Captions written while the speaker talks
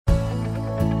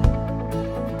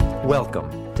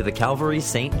Welcome to the Calvary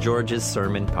St. George's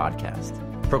Sermon Podcast,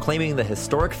 proclaiming the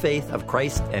historic faith of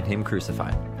Christ and Him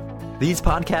crucified. These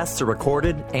podcasts are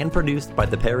recorded and produced by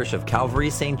the parish of Calvary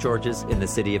St. George's in the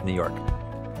city of New York.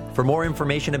 For more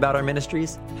information about our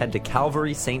ministries, head to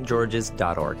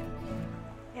calvarystgeorges.org.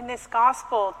 In this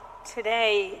gospel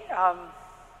today,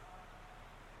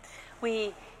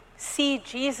 we see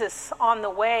Jesus on the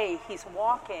way. He's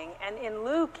walking, and in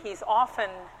Luke, he's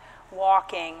often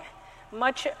walking.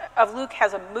 Much of Luke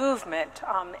has a movement,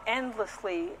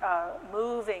 endlessly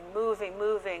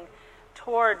moving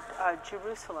toward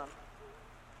Jerusalem.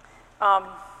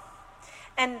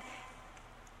 And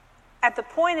at the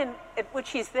point at which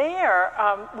he's there,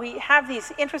 we have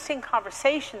these interesting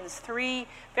conversations, 3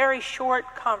 very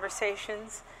short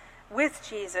conversations with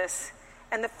Jesus.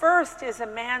 And the first is a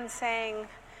man saying,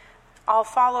 "I'll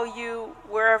follow you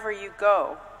wherever you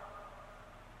go.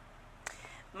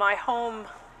 My home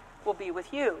will be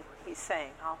with you," he's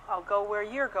saying. I'll go where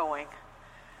you're going.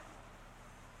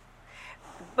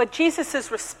 But Jesus'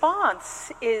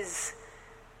 response is,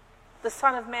 the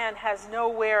Son of Man has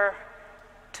nowhere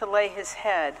to lay his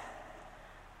head.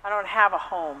 I don't have a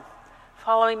home.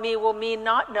 Following me will mean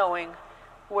not knowing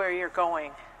where you're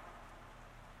going.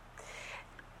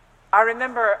 I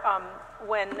remember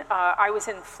when I was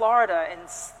in Florida,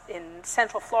 in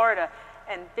Central Florida,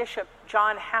 and Bishop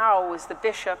John Howe was the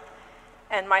bishop,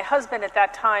 and my husband at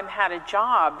that time had a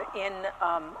job in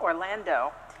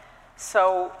Orlando.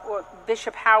 So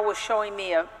Bishop Howe was showing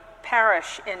me a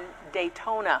parish in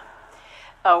Daytona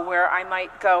where I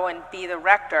might go and be the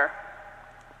rector.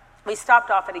 We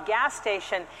stopped off at a gas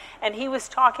station, and he was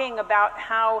talking about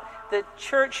how the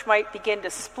church might begin to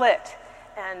split,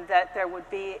 and that there would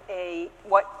be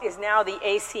what is now the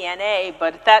ACNA,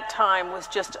 but at that time was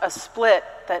just a split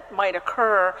that might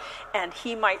occur, and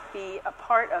he might be a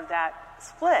part of that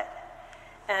split.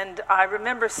 And I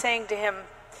remember saying to him,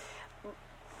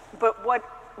 "But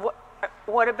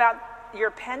what about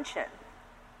your pension?"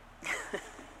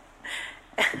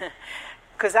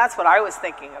 Because that's what I was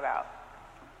thinking about.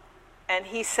 And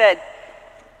he said,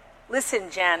 "Listen,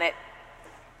 Janet,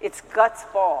 it's guts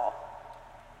ball."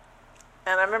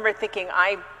 And I remember thinking,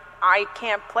 I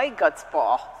can't play guts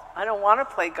ball. I don't want to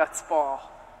play guts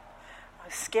ball.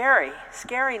 Scary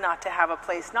not to have a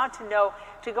place, not to know,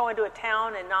 to go into a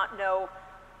town and not know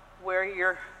where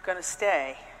you're going to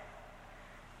stay.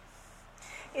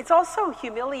 It's also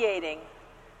humiliating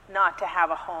not to have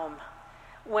a home.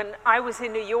 When I was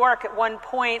in New York, at one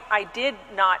point, I did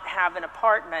not have an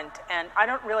apartment, and I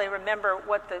don't really remember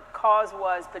what the cause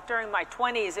was, but during my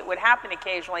 20s, it would happen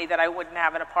occasionally that I wouldn't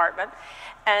have an apartment,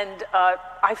 and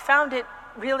I found it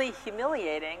really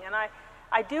humiliating. And I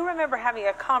do remember having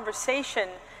a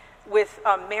conversation with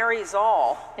Mary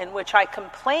Zoll, in which I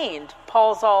complained,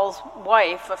 Paul Zoll's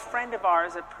wife, a friend of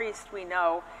ours, a priest we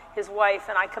know, his wife,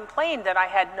 and I complained that I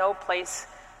had no place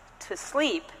to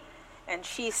sleep. And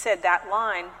she said that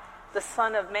line, "The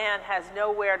Son of Man has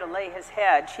nowhere to lay his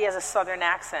head." She has a southern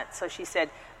accent, so she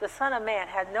said, "The Son of Man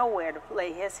had nowhere to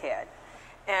lay his head."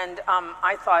 And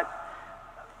I thought,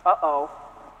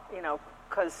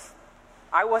 because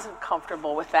I wasn't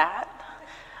comfortable with that.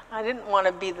 I didn't want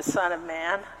to be the Son of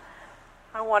Man.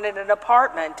 I wanted an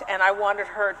apartment, and I wanted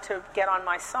her to get on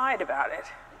my side about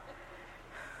it.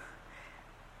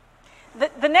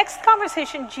 The next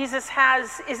conversation Jesus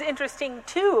has is interesting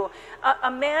too. A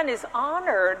man is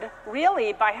honored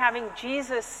really by having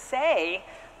Jesus say,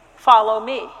 "Follow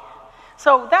me."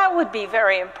 So that would be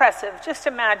very impressive. Just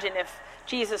imagine if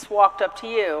Jesus walked up to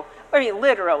you,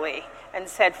 literally, and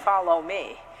said, "Follow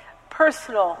me."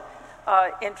 Personal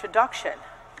introduction.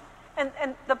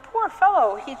 And the poor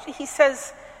fellow, he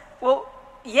says, "Well,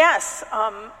 yes,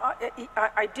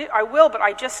 I will, but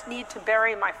I just need to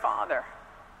bury my father."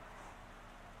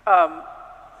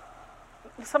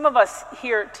 Some of us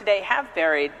here today have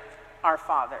buried our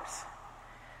fathers.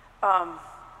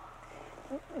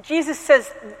 Jesus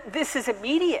says, this is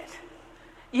immediate.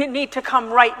 You need to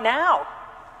come right now.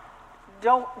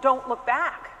 Don't look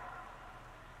back.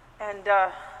 And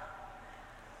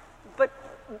but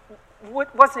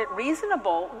wasn't it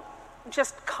reasonable?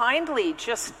 Just kindly,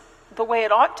 just the way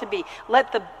it ought to be.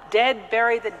 Let the dead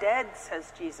bury the dead,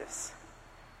 says Jesus.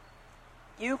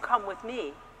 You come with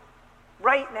me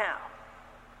right now.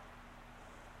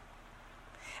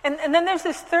 And then there's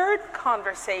this third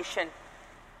conversation.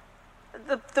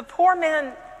 The poor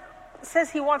man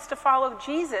says he wants to follow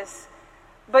Jesus,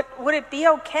 but would it be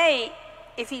okay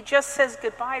if he just says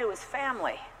goodbye to his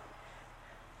family?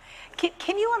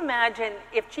 Can you imagine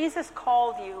if Jesus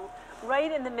called you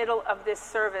right in the middle of this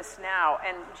service now,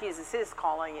 and Jesus is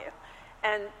calling you,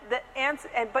 And the answer,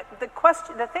 but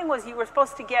the thing was, you were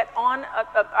supposed to get on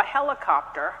a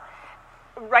helicopter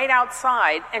right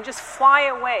outside and just fly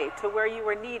away to where you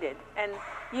were needed. And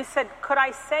you said, could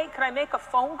I make a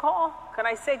phone call? Could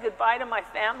I say goodbye to my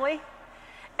family?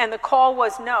 And the call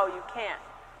was, no, you can't.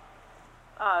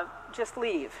 Just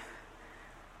leave.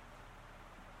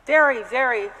 Very,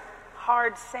 very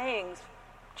hard sayings.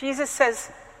 Jesus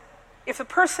says, if a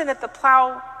person at the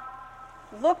plow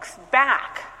looks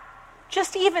back,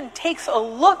 just even takes a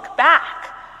look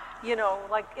back,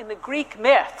 like in the Greek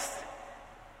myths,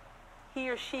 he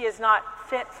or she is not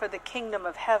fit for the kingdom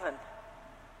of heaven.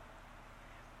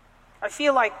 I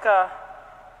feel like I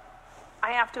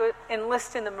have to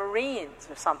enlist in the Marines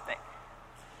or something.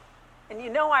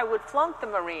 And I would flunk the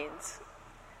Marines.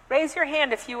 Raise your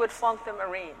hand if you would flunk the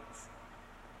Marines.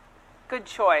 Good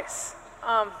choice.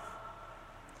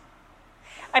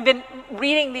 I've been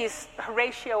reading these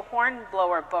Horatio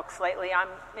Hornblower books lately. I'm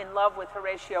in love with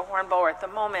Horatio Hornblower at the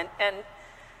moment, and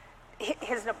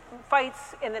his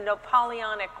fights in the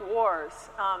Napoleonic Wars.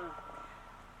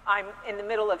 I'm in the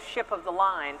middle of Ship of the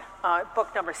Line,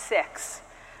 book number 6,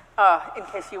 in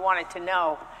case you wanted to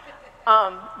know.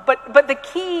 But the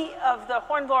key of the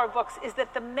Hornblower books is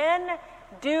that the men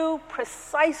do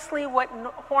precisely what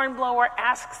Hornblower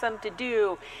asks them to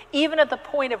do, even at the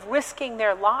point of risking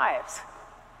their lives,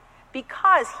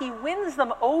 because he wins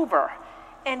them over,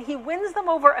 and he wins them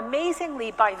over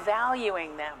amazingly by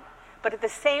valuing them, but at the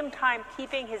same time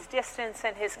keeping his distance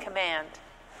and his command.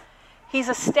 He's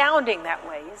astounding that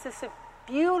way. He has this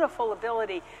beautiful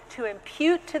ability to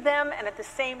impute to them and at the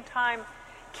same time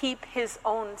keep his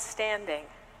own standing.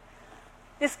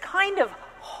 This kind of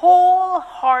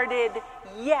wholehearted,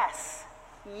 yes,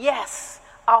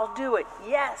 I'll do it,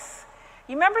 yes.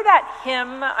 You remember that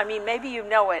hymn? I mean, maybe you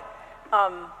know it.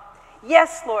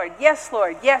 Yes, Lord, yes,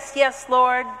 Lord, yes,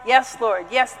 Lord, yes, Lord,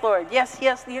 yes, Lord, yes.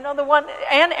 You know the one?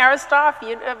 And Aristoph,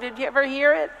 did you ever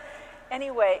hear it?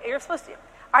 Anyway, you're supposed to.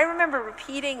 I remember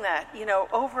repeating that,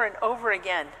 over and over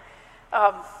again.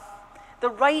 The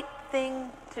right thing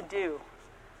to do.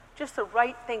 Just the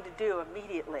right thing to do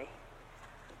immediately.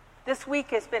 This week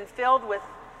has been filled with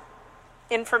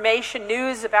information,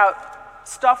 news about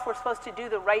stuff we're supposed to do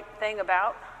the right thing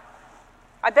about.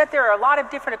 I bet there are a lot of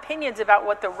different opinions about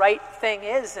what the right thing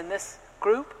is in this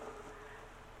group.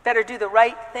 Better do the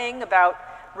right thing about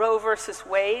Roe versus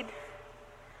Wade.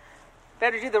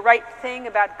 Better do the right thing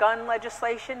about gun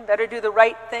legislation. Better do the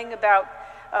right thing about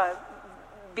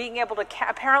being able to...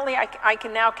 apparently, I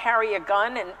can now carry a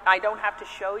gun and I don't have to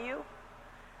show you.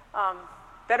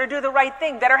 Better do the right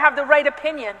thing. Better have the right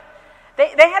opinion. They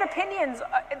had opinions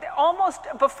almost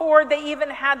before they even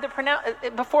had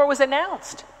before it was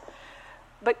announced.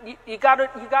 But you got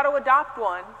to adopt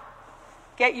one.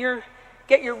 Get your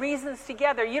reasons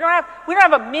together. We don't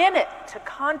have a minute to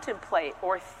contemplate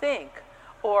or think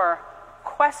or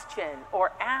question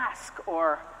or ask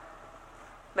or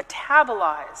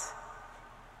metabolize.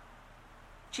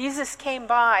 Jesus came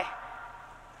by.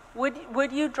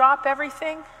 Would you drop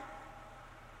everything?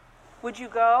 Would you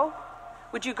go?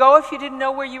 Would you go if you didn't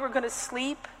know where you were going to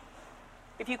sleep?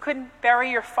 If you couldn't bury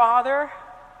your father?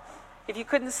 If you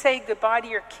couldn't say goodbye to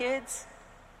your kids?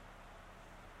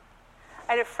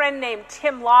 I had a friend named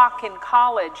Tim Locke in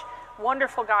college,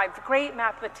 wonderful guy, great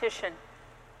mathematician.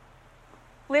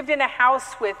 Lived in a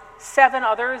house with 7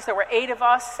 others. There were 8 of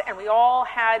us, and we all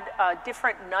had a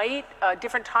different night, a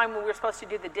different time when we were supposed to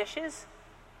do the dishes.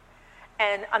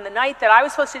 And on the night that I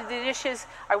was supposed to do the dishes,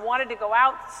 I wanted to go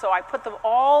out, so I put them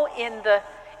all in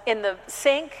the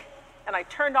sink, and I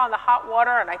turned on the hot water,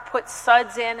 and I put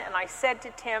suds in, and I said to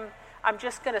Tim, I'm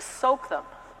just going to soak them.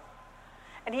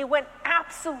 And he went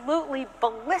absolutely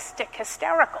ballistic,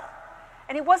 hysterical.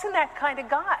 And he wasn't that kind of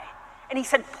guy. And he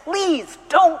said, please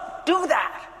don't do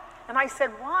that. And I said,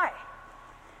 why?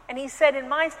 And he said, in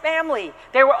my family,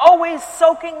 they were always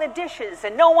soaking the dishes,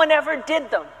 and no one ever did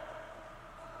them.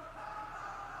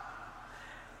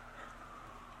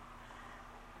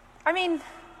 I mean,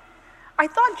 I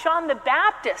thought John the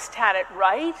Baptist had it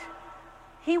right.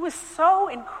 He was so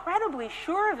incredibly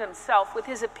sure of himself with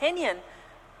his opinion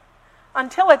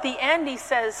until at the end he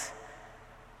says,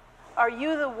 are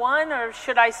you the one or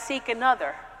should I seek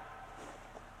another?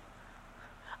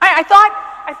 I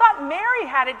thought Mary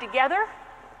had it together.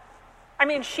 I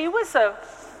mean, she was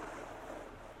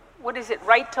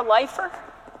right to lifer?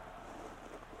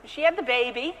 She had the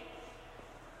baby.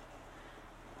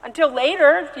 Until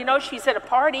later, she's at a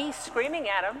party screaming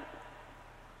at him.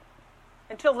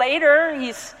 Until later,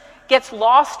 he gets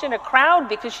lost in a crowd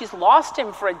because she's lost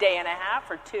him for a day and a half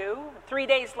or 2. 3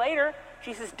 days later,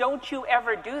 she says, don't you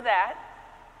ever do that.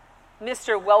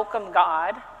 Mr. Welcome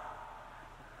God.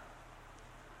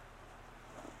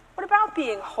 What about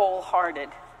being wholehearted?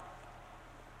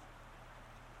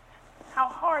 How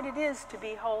hard it is to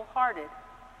be wholehearted.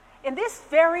 In this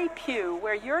very pew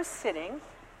where you're sitting,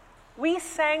 we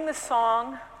sang the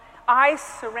song, I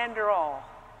Surrender All.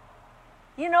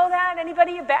 You know that?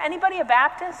 Anybody a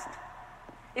Baptist?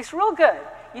 It's real good.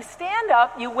 You stand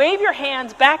up, you wave your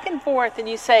hands back and forth, and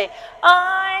you say,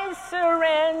 I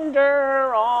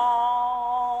surrender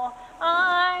all.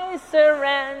 I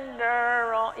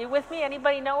surrender all. You with me?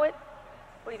 Anybody know it?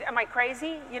 Am I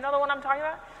crazy? You know the one I'm talking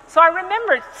about? So I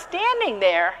remember standing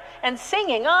there and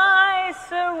singing, I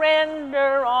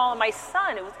surrender all. And my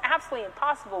son, it was absolutely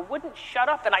impossible, wouldn't shut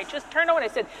up. And I just turned over and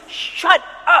I said, shut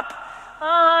up.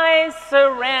 I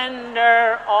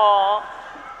surrender all.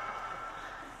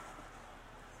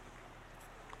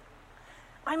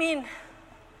 I mean,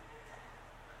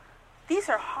 these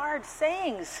are hard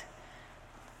sayings.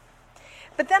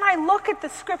 But then I look at the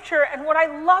scripture, and what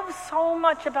I love so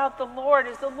much about the Lord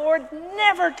is the Lord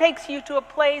never takes you to a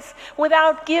place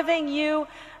without giving you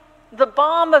the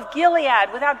balm of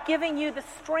Gilead, without giving you the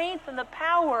strength and the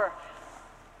power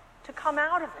to come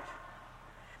out of it.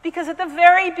 Because at the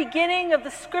very beginning of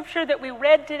the scripture that we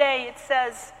read today, it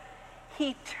says,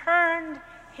 he turned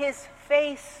his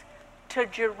face to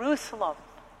Jerusalem.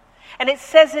 And it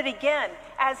says it again,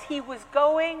 as he was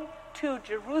going to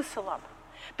Jerusalem.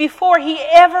 Before he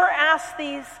ever asked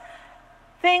these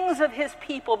things of his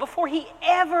people, before he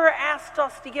ever asked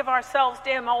us to give ourselves to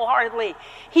him wholeheartedly,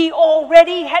 he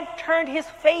already had turned his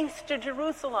face to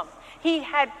Jerusalem. He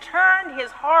had turned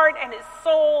his heart and his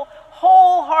soul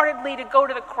wholeheartedly to go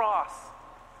to the cross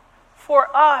for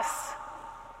us,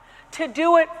 to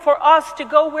do it for us, to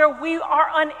go where we are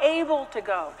unable to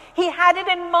go. He had it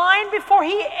in mind before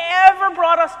he ever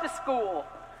brought us to school.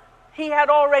 He had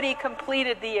already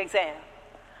completed the exam.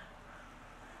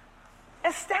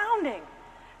 Astounding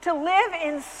to live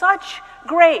in such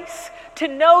grace, to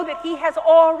know that he has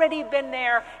already been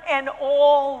there and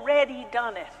already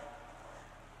done it.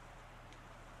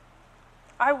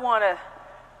 I want to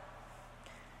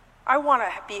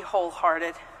be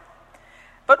wholehearted.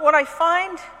 But what I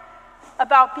find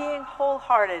about being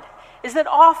wholehearted is that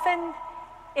often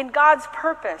in God's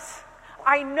purpose,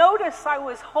 I notice I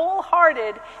was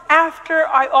wholehearted after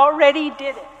I already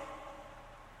did it.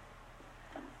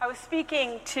 I was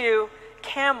speaking to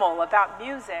Camel about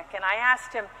music, and I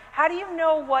asked him, how do you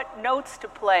know what notes to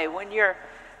play when you're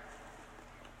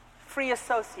free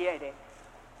associating?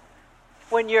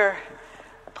 When you're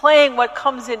playing what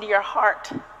comes into your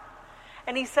heart?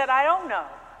 And he said, I don't know.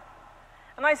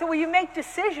 And I said, well, you make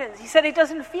decisions. He said, it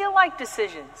doesn't feel like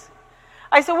decisions.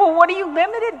 I said, well, what are you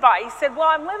limited by? He said, well,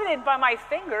 I'm limited by my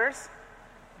fingers.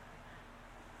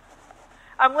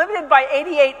 I'm limited by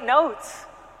 88 notes.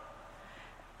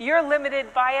 You're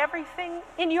limited by everything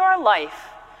in your life.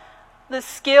 The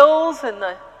skills and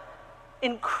the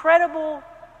incredible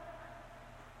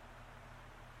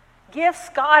gifts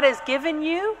God has given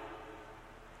you.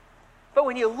 But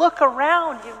when you look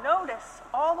around, you notice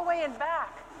all the way in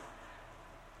back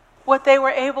what they were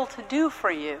able to do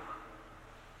for you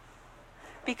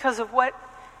because of what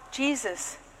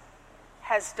Jesus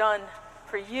has done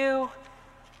for you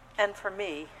and for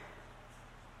me.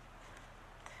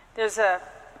 It's a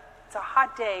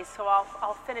hot day, so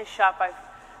I'll finish up.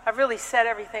 I've really said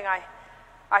everything I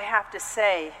have to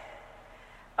say.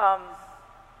 I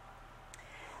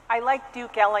like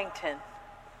Duke Ellington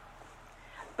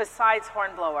besides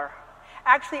Hornblower.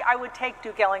 Actually, I would take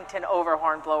Duke Ellington over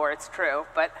Hornblower, it's true,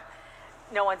 but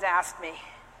no one's asked me.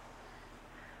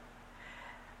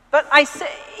 But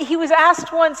he was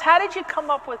asked once, how did you come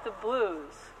up with the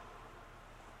blues?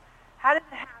 How did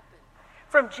it happen?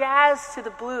 From jazz to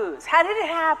the blues. How did it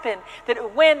happen that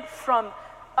it went from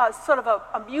sort of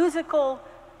a musical,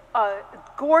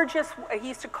 gorgeous, he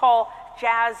used to call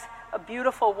jazz a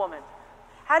beautiful woman.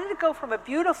 How did it go from a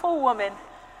beautiful woman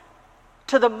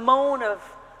to the moan of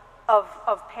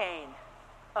pain,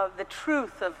 of the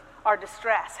truth of our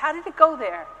distress? How did it go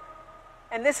there?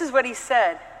 And this is what he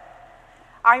said.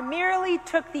 I merely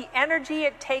took the energy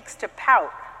it takes to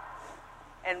pout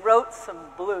and wrote some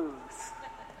blues.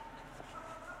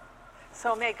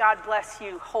 So may God bless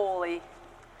you wholly.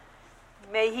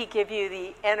 May he give you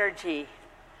the energy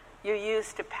you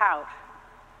use to pout,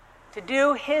 to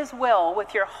do his will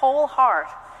with your whole heart,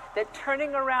 that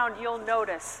turning around you'll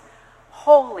notice,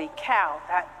 holy cow,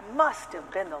 that must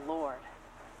have been the Lord.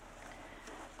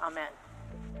 Amen.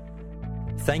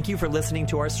 Thank you for listening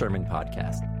to our sermon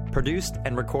podcast. Produced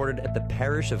and recorded at the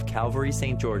parish of Calvary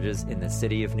St. George's in the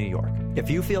city of New York. If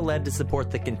you feel led to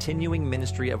support the continuing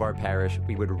ministry of our parish,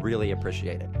 we would really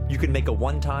appreciate it. You can make a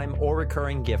one-time or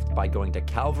recurring gift by going to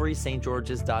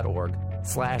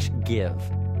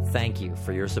calvarystgeorges.org/give. Thank you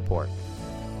for your support.